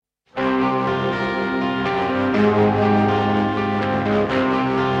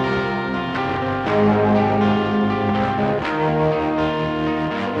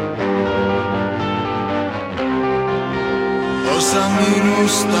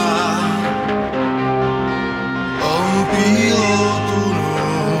minusta on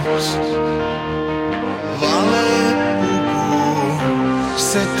piiloutunut valepukuun.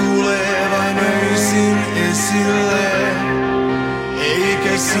 Se tulee vain öisin esille,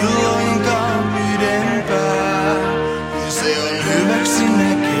 eikä silloinkaan pidempään. Se on hyväksi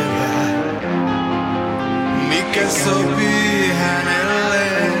näkevä, mikä sopii hänelle,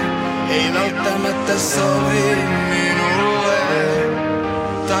 ei välttämättä sovi minulle.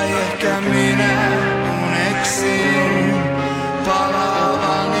 Tai ehkä minä uneksin,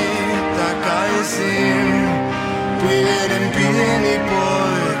 palaavani takaisin. Pienenpieni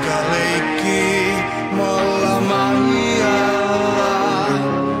poika leikkii mollamaijalla,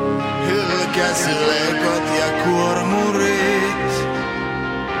 hylkäsi legot ja kuormurit.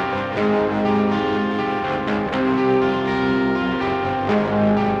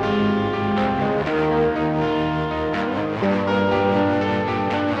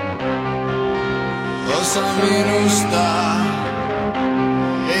 Osa minusta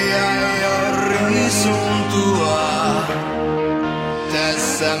ei aio riisuuntua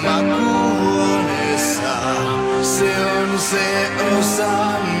tässä makuuhuoneessa. Se on se osa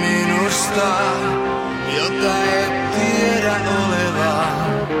minusta, jota et tiedä olevan.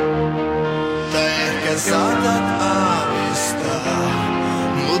 Tai ehkä saatat aavistaa,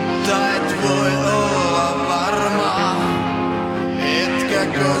 mutta et voi olla varma, etkä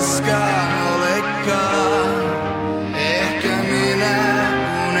koskaan olekaan. Ehkä minä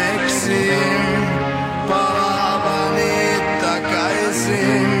uneksin, palaavani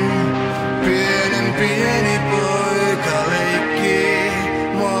takaisin. Pienenpieni poika leikkii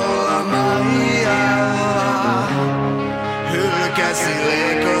mollamaijalla, hylkäsi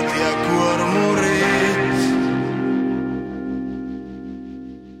legot.